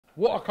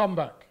What a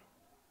comeback.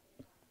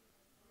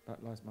 Black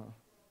Lives Matter.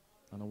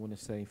 And I want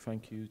to say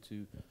thank you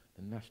to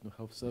the National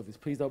Health Service.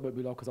 Please don't make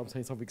me laugh because I'm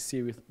saying something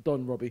serious.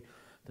 Don Robbie,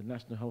 the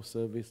National Health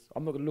Service.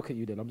 I'm not going to look at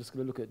you then. I'm just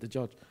going to look at the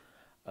judge.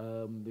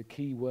 The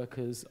key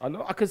workers.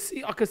 I can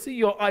see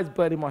your eyes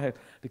burning in my head.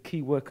 The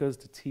key workers,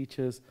 the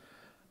teachers,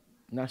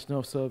 National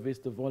Health Service,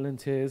 the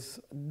volunteers.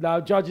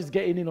 Now, judge is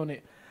getting in on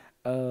it.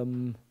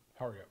 Hurry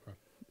up, man.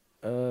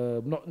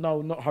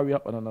 Not hurry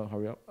up. I don't know,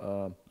 hurry up.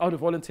 The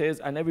volunteers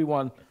and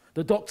everyone,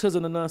 the doctors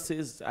and the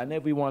nurses and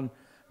everyone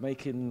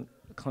making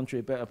the country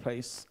a better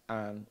place.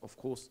 And of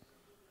course,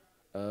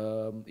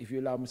 if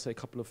you allow me to say a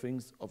couple of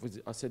things,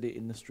 obviously I said it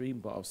in the stream,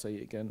 but I'll say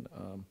it again.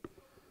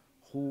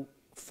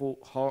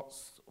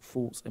 Hearts,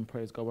 thoughts and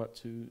prayers go out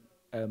to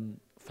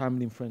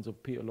family and friends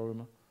of Peter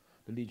Lorimer,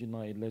 the Leeds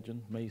United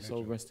legend. May his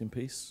soul rest in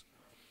peace.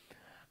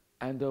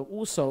 And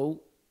also,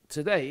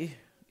 today,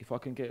 if I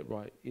can get it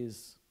right,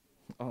 is...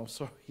 Oh,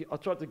 sorry, I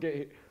tried to get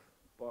it,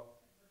 but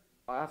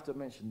I have to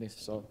mention this.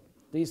 So,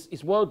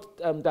 it's World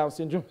Down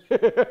Syndrome.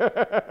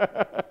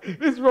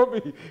 This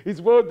Robbie, it's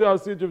World Down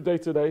Syndrome Day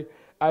today,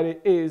 and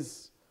it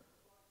is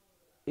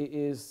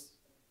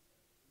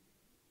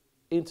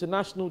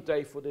International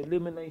Day for the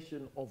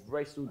Elimination of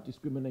Racial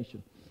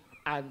Discrimination.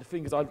 And the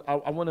thing is, I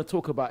want to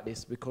talk about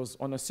this because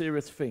on a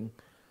serious thing,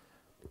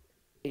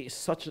 it's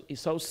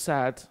so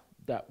sad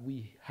that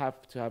we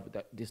have to have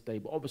this day.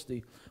 But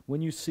obviously,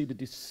 when you see the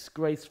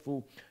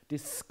disgraceful,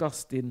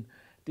 disgusting,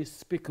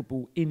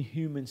 despicable,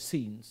 inhuman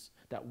scenes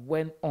that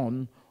went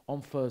on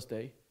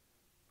Thursday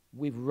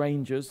with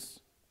Rangers,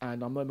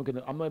 and I'm not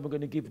even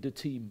gonna give the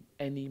team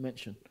any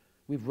mention.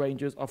 With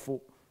Rangers, I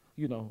thought,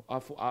 you know, I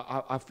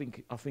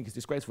think it's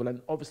disgraceful,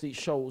 and obviously it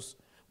shows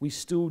we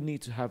still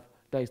need to have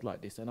days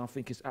like this, and I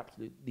think it's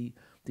absolutely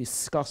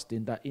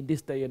disgusting that in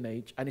this day and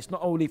age, and it's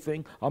not only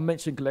thing, I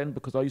mentioned Glenn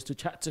because I used to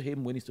chat to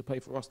him when he used to play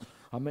for us.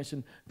 I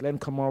mentioned Glenn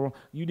Kamara.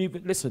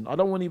 Listen, I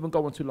don't want to even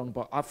go on too long,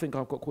 but I think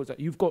I've got calls that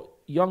you've got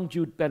young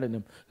Jude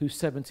Bellingham, who's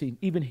 17.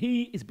 Even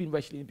he is being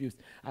racially abused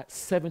at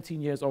 17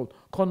 years old.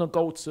 Connor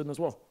Goldson as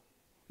well.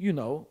 You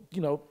know,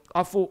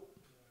 I thought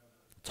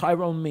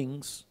Tyrone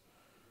Mings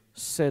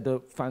said a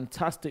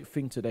fantastic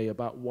thing today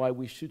about why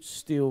we should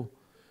still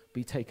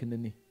be taking the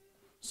knee.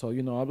 So,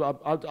 you know,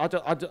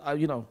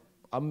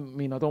 I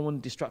mean, I don't want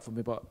to distract from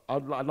it, but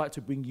I'd like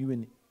to bring you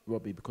in,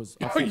 Robbie, because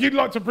You'd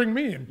like to bring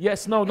me in?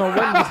 Yes, no. What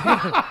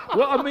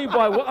I mean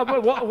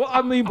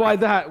by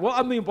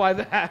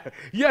that.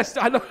 Yes,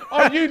 I know.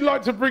 Oh, you'd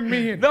like to bring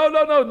me in?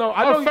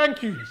 No.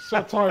 Thank you,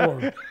 Sir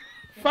Tyrone.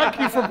 Thank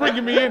you for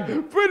bringing me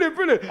in.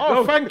 Brilliant. Oh,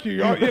 no. Thank you.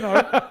 You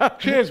know,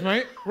 cheers,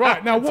 mate.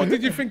 Right, now, what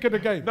did you think of the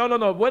game?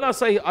 No. When I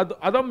say,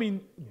 I don't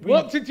mean...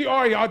 What did you...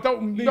 I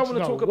don't need to know. You don't want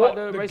to talk about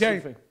the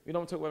racism thing? You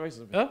don't want to talk about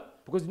racism? Huh?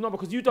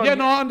 Because you don't... Yeah,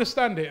 no, I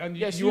understand it, and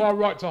yes, you are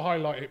right to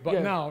highlight it,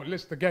 but now,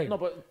 list the game. No,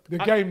 but...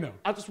 game now.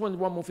 I just wanted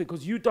one more thing,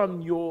 because you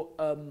done your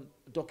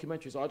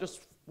documentary, so I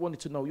just wanted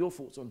to know your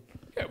thoughts on...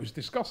 Yeah, it was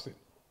disgusting.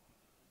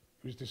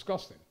 It was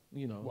disgusting.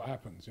 You know what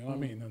happens, you know what I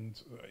mean?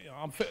 And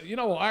you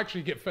know what? I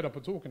actually get fed up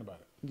of talking about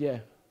it. Yeah.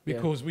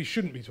 Because we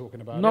shouldn't be talking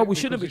about it. No, we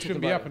shouldn't be talking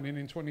about it. It shouldn't be happening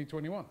in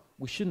 2021.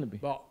 We shouldn't be.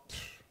 But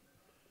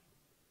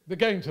the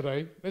game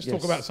today, let's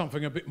talk about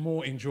something a bit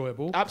more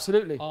enjoyable.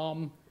 Absolutely.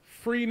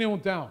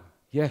 3-0 down.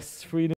 Yes, 3-0.